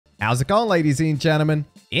How's it going, ladies and gentlemen?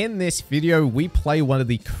 In this video, we play one of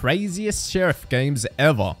the craziest sheriff games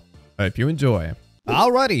ever. Hope you enjoy.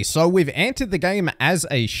 Alrighty, so we've entered the game as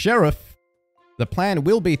a sheriff. The plan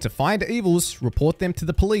will be to find evils, report them to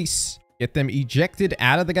the police, get them ejected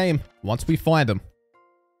out of the game once we find them.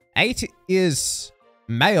 8 is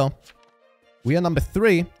mayor. We are number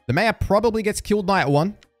 3. The mayor probably gets killed night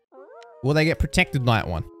 1. Or they get protected night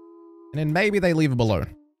 1. And then maybe they leave him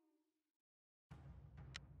alone.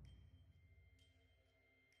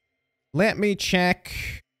 Let me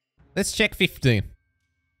check. Let's check 15.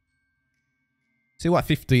 See what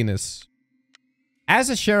 15 is. As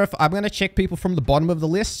a sheriff, I'm going to check people from the bottom of the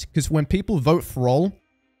list. Because when people vote for all,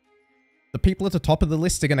 the people at the top of the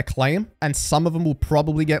list are going to claim. And some of them will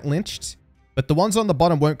probably get lynched. But the ones on the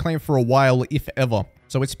bottom won't claim for a while, if ever.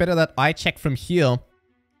 So it's better that I check from here.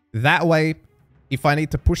 That way, if I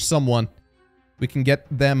need to push someone, we can get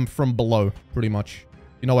them from below, pretty much.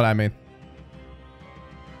 You know what I mean?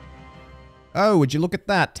 Oh, would you look at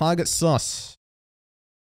that? Target sus.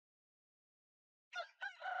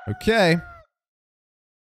 Okay.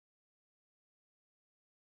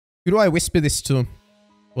 Who do I whisper this to?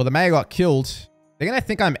 Well, the mayor got killed. They're gonna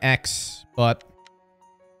think I'm X, but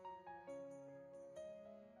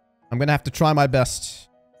I'm gonna have to try my best.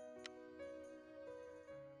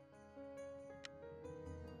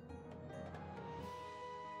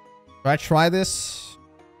 Do I try this?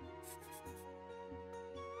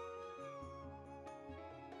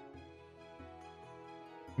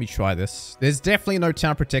 Let me try this. There's definitely no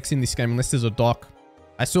town protects in this game unless there's a dock.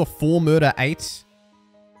 I saw 4 murder 8.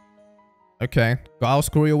 Okay. Giles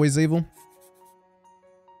Corey always evil.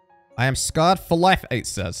 I am scarred for life, 8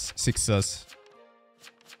 says. 6 says.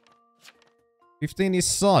 15 is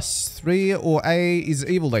sus. 3 or A is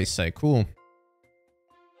evil, they say. Cool.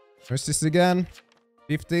 What's this again?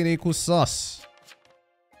 15 equals sus.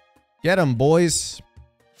 Get 'em, boys.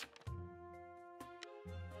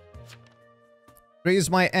 3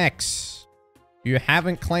 is my ex. You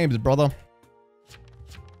haven't claimed, brother.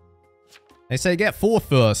 They say get 4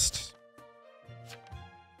 first.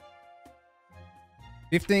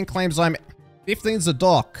 15 claims I'm... 15's a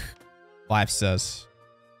doc. 5 says.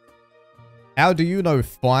 How do you know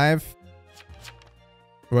 5?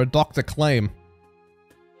 For a doc to claim.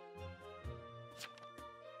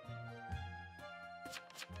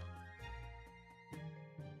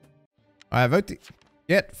 Alright, vote to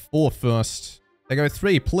get 4 first. They go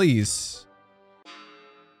 3, please.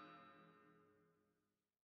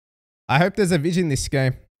 I hope there's a vision in this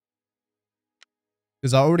game.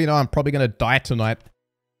 Because I already know I'm probably going to die tonight.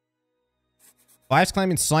 5's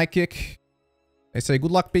claiming psychic. They say,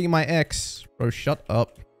 good luck being my ex. Bro, shut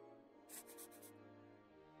up.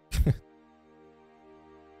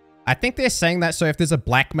 I think they're saying that so if there's a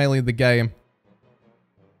blackmail in the game.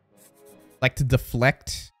 Like to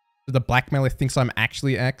deflect. So the blackmailer thinks I'm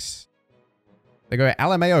actually X. They go,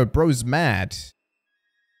 Alameo, bro's mad.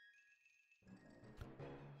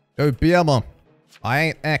 Go, BMA. I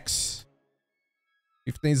ain't X.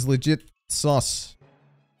 15's legit sus.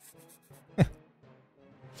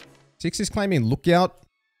 6 is claiming lookout.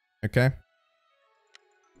 Okay.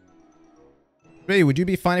 3, would you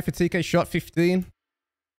be fine if a TK shot 15?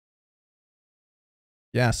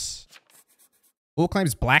 Yes. 4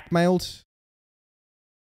 claims blackmailed.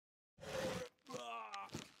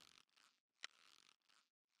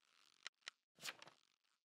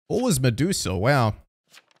 4 was Medusa, wow.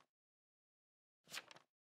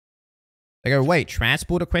 They go, wait,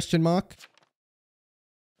 transporter question mark?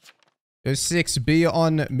 Go 6, be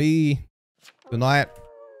on me tonight.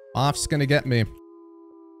 Marf's gonna get me.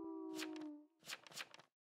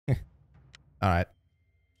 Alright.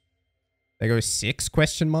 They go 6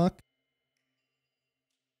 question mark?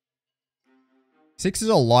 6 is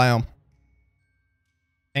a liar.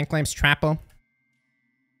 10 claims trapper.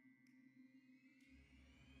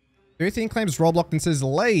 13 claims Roblox and says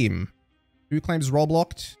lame. 2 claims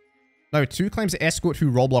Roblox. No, 2 claims escort who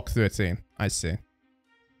Roblox 13. I see.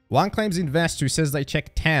 1 claims invest who says they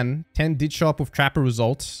checked 10. 10 did show up with trapper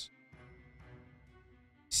results.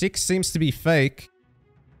 6 seems to be fake.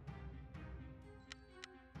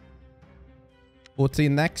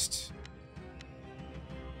 14 next.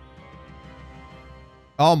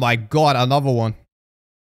 Oh my god, another one.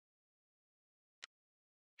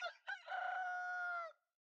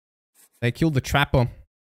 They killed the trapper.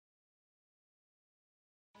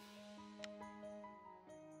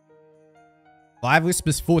 Five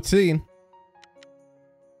whispers 14.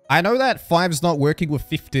 I know that 5's not working with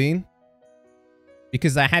 15.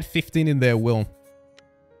 Because they had 15 in their will.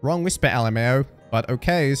 Wrong whisper, Alameo. But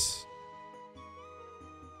okays.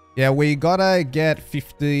 Yeah, we gotta get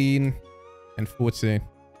 15 and 14.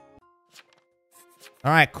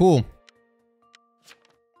 Alright, cool.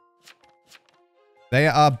 They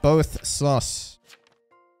are both sus.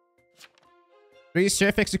 3 is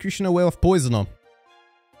Sheriff Executioner, Way of Poisoner.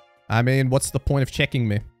 I mean, what's the point of checking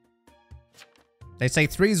me? They say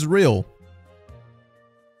 3 is real.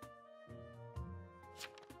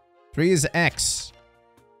 3 is X.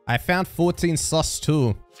 I found 14 sus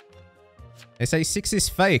too. They say 6 is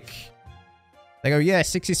fake. They go, yeah,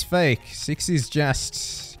 6 is fake. 6 is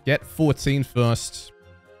just... Get 14 first.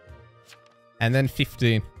 And then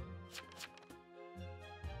 15.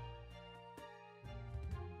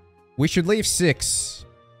 We should leave 6.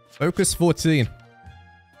 Focus 14.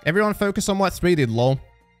 Everyone focus on what 3 did, lol.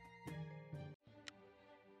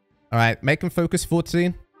 Alright, make them focus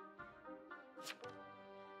 14.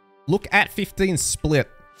 Look at 15 split.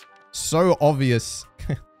 So obvious.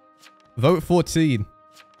 Vote 14.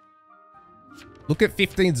 Look at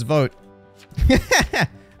 15's vote.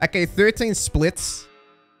 Okay, 13 splits.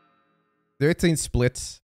 13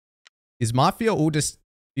 splits. Is Mafia all just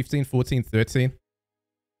 15, 14, 13?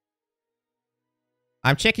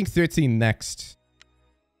 I'm checking 13 next.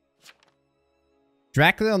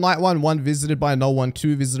 Dracula, Night 1, 1 visited by no one,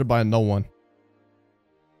 2 visited by no one.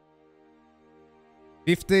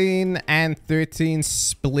 15 and 13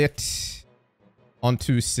 split on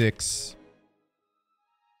 2-6.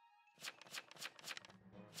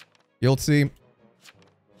 Guilty.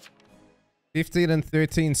 15 and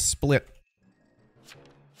 13 split.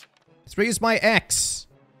 3 is my ex.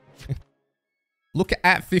 Look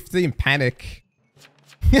at 15 panic.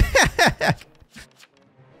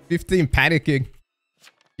 15 panicking.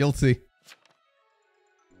 Guilty.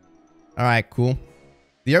 Alright, cool.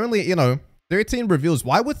 The only, 13 reveals.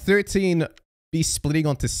 Why would 13 be splitting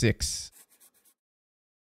onto 6?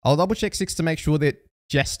 I'll double check 6 to make sure that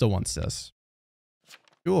Jester one says.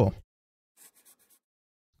 Sure.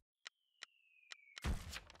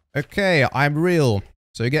 Okay, I'm real.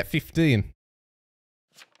 So you get 15.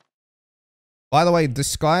 By the way,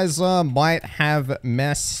 Disguiser might have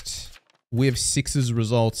messed with 6's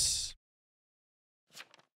results.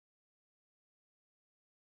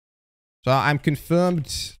 So I'm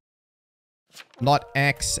confirmed not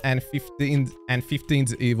X and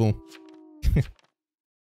 15's evil.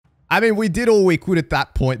 I mean, we did all we could at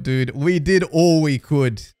that point, dude. We did all we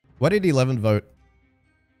could. What did 11 vote?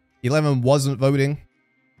 11 wasn't voting.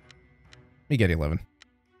 Let me get 11.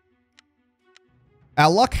 Our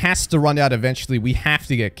luck has to run out eventually. We have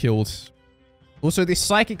to get killed. Also, this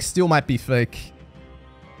psychic still might be fake.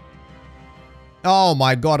 Oh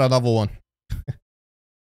my god, another one.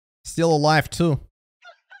 Still alive too.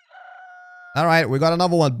 Alright, we got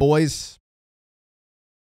another one, boys.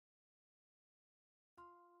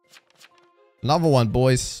 Another one,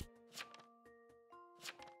 boys.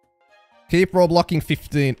 Keep roll blocking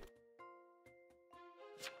 15.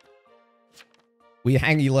 We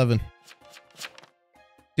hang 11.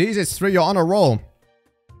 Jesus, 3, you're on a roll.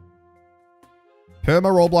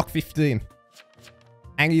 Perma roll block 15.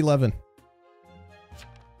 Hang 11.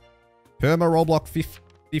 Perma roll block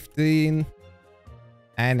 15.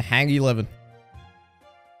 And hang 11.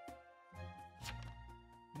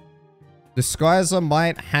 Disguiser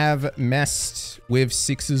might have messed with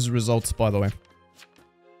 6's results, by the way.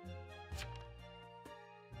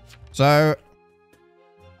 So,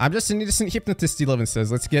 I'm just an innocent hypnotist, 11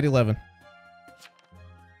 says. Let's get 11.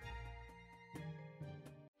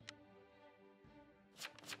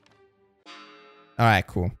 Alright,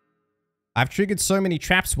 cool. I've triggered so many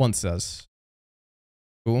traps, one says.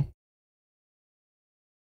 Cool.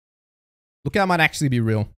 Lookout might actually be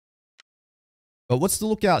real. But what's the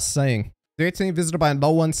lookout saying? 13 visited by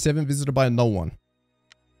no one, 7 visited by no one.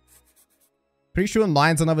 Pretty sure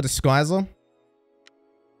 9's another disguiser.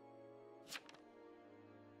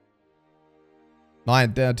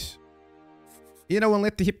 9 dead. You know, and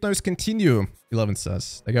let the hypnos continue, 11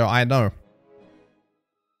 says. They go, I know.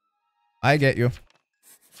 I get you.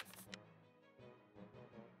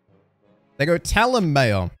 They go, tell him,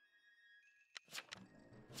 Mayor.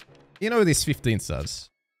 You know this 15 says.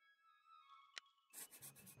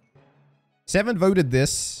 7 voted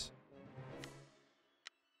this.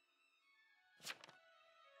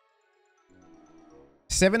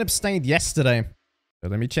 7 abstained yesterday. So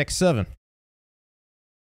let me check 7.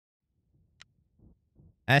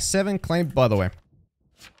 7 claimed, by the way.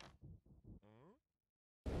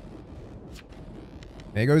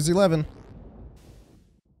 There goes 11.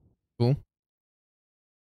 Cool.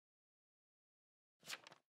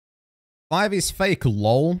 5 is fake,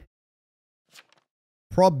 lol.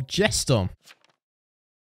 Prob Jester.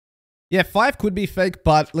 Yeah, 5 could be fake,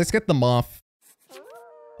 but let's get the math.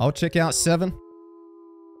 I'll check out 7.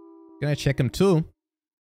 Gonna check him too.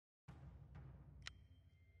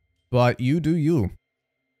 But you do you.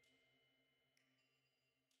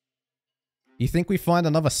 You think we find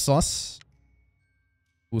another sus?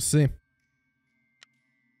 We'll see.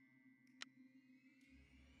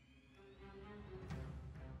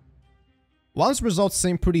 One's results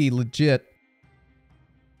seem pretty legit.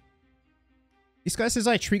 This guy says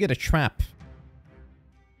I triggered a trap.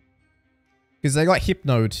 Because they got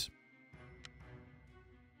hypnoed.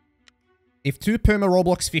 If 2 perma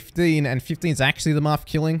Roblox 15 and 15 is actually the math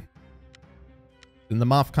killing, then the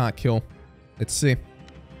math can't kill. Let's see.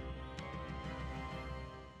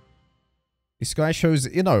 This guy shows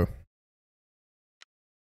Inno.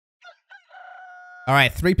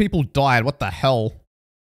 Alright, 3 people died. What the hell?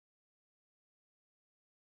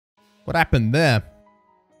 What happened there?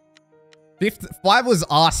 5 was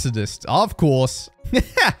arsonist. Of course.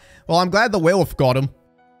 Well, I'm glad the werewolf got him.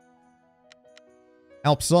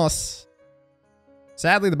 Helps us.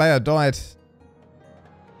 Sadly, the mayor died.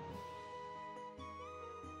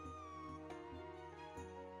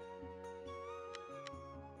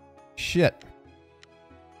 Shit.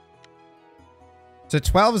 So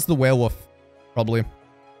 12 is the werewolf. Probably.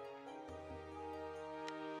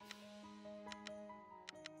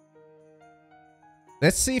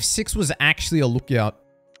 Let's see if 6 was actually a lookout.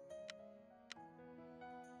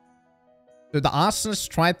 So the arsonist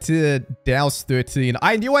tried to douse 13.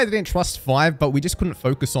 I knew I didn't trust 5, but we just couldn't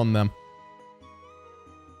focus on them.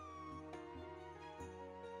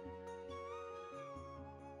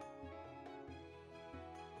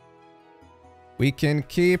 We can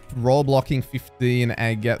keep roll blocking 15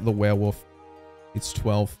 and get the werewolf. It's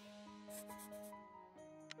 12.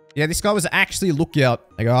 Yeah, this guy was actually a lookout.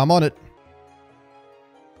 I go, I'm on it.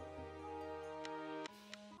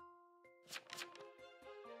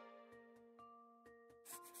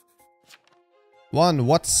 One,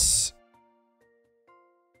 what's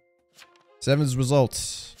 7's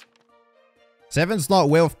results? 7's not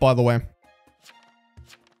werewolf, by the way.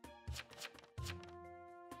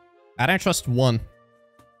 I don't trust 1.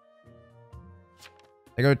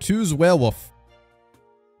 I go 2's werewolf.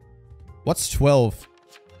 What's 12?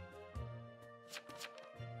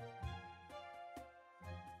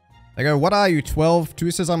 I go, what are you, 12?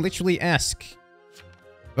 2 says I'm literally Ask.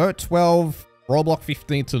 Vote 12, Roblox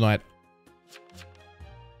 15 tonight.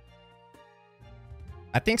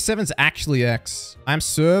 I think 7's actually X. I'm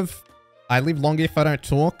Serve. I live longer if I don't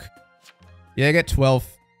talk. Yeah, I get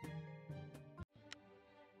 12.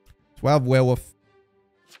 12 werewolf.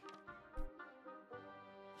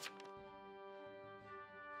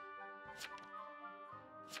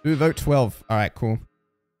 Do vote 12. Alright, cool.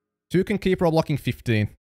 2 can keep roll blocking 15.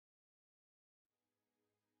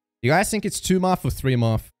 You guys think it's 2 math or 3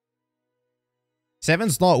 math?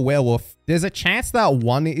 7's not werewolf. There's a chance that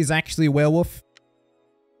 1 is actually werewolf.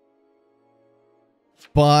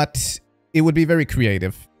 But it would be very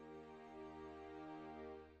creative.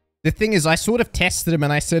 The thing is, I sort of tested him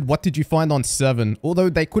and I said, what did you find on 7? Although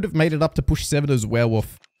they could have made it up to push 7 as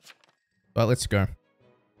werewolf. But let's go.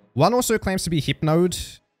 1 also claims to be hypnoed.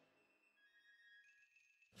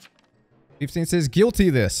 15 says, guilty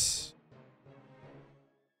this.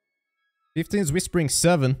 15's whispering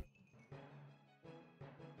 7.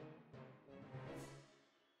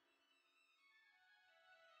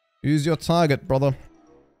 Who's your target, brother?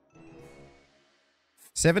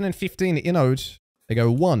 7 and 15 inode. They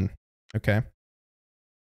go 1. Okay.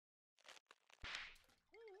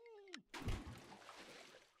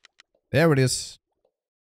 There it is.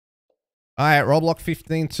 Alright, Roblox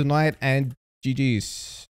 15 tonight and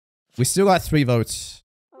GG's. We still got 3 votes.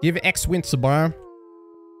 Give X win tomorrow.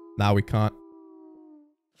 Nah, we can't.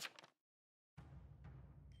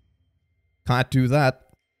 Can't do that.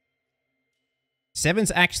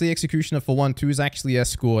 7's actually Executioner for 1, 2 is actually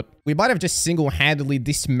Escort. We might have just single-handedly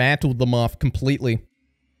dismantled the math completely.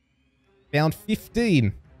 Found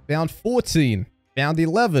 15. Found 14. Found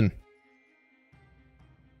 11.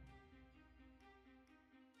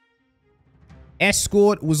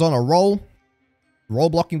 Escort was on a roll. Roll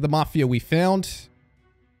blocking the Mafia we found.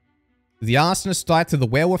 The arsonist died to the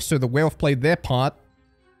werewolf, so the werewolf played their part.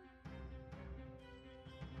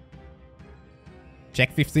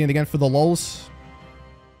 Check 15 again for the lols.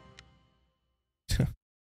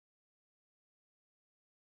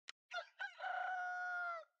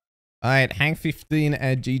 Alright, hang 15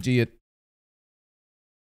 and GG it.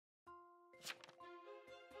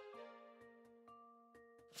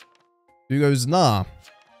 Who goes, nah.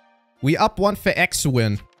 We up 1 for X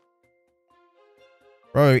win.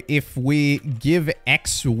 Bro, if we give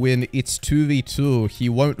X win, it's 2v2. He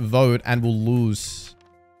won't vote and we'll lose.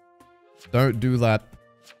 Don't do that.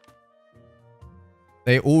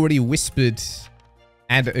 They already whispered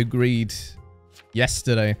and agreed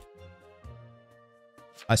yesterday.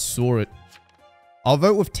 I saw it. I'll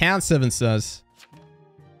vote with Town 7 says.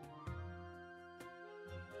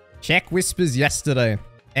 Check whispers yesterday.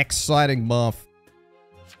 Exciting Marth.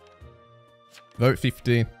 Vote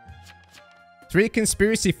 15. 3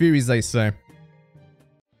 conspiracy theories, they say.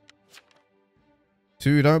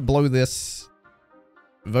 2, don't blow this.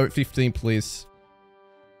 Vote 15, please.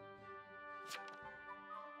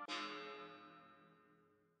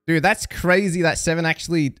 Dude, that's crazy that 7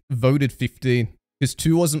 actually voted 15. Because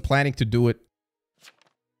 2 wasn't planning to do it.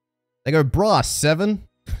 They go, bruh, 7?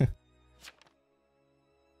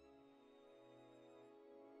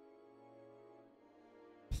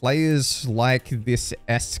 Players like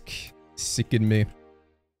this-esque sicken me.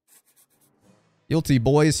 Guilty,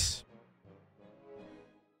 boys.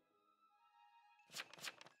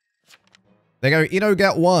 They go, Ito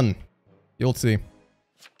get 1. Guilty.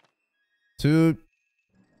 2.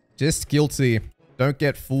 Just guilty. Don't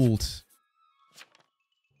get fooled.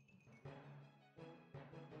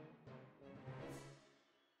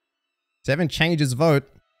 Seven changes vote.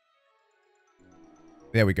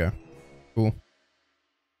 There we go. Cool.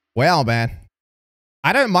 Wow, man.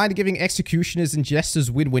 I don't mind giving executioners and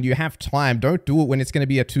jesters win when you have time. Don't do it when it's going to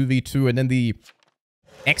be a 2v2 and then the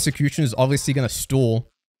executioner is obviously going to stall.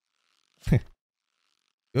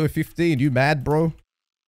 Go 15. You mad, bro?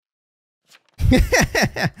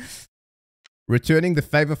 Returning the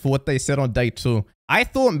favor for what they said on day 2. I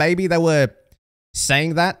thought maybe they were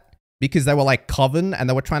saying that because they were like Coven and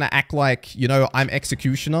they were trying to act like, you know, I'm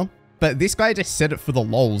executioner. But this guy just said it for the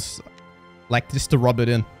lols. Like just to rub it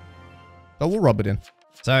in. So we'll rub it in.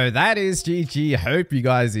 So that is GG. Hope you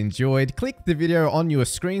guys enjoyed. Click the video on your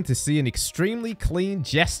screen to see an extremely clean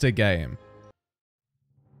Jester game.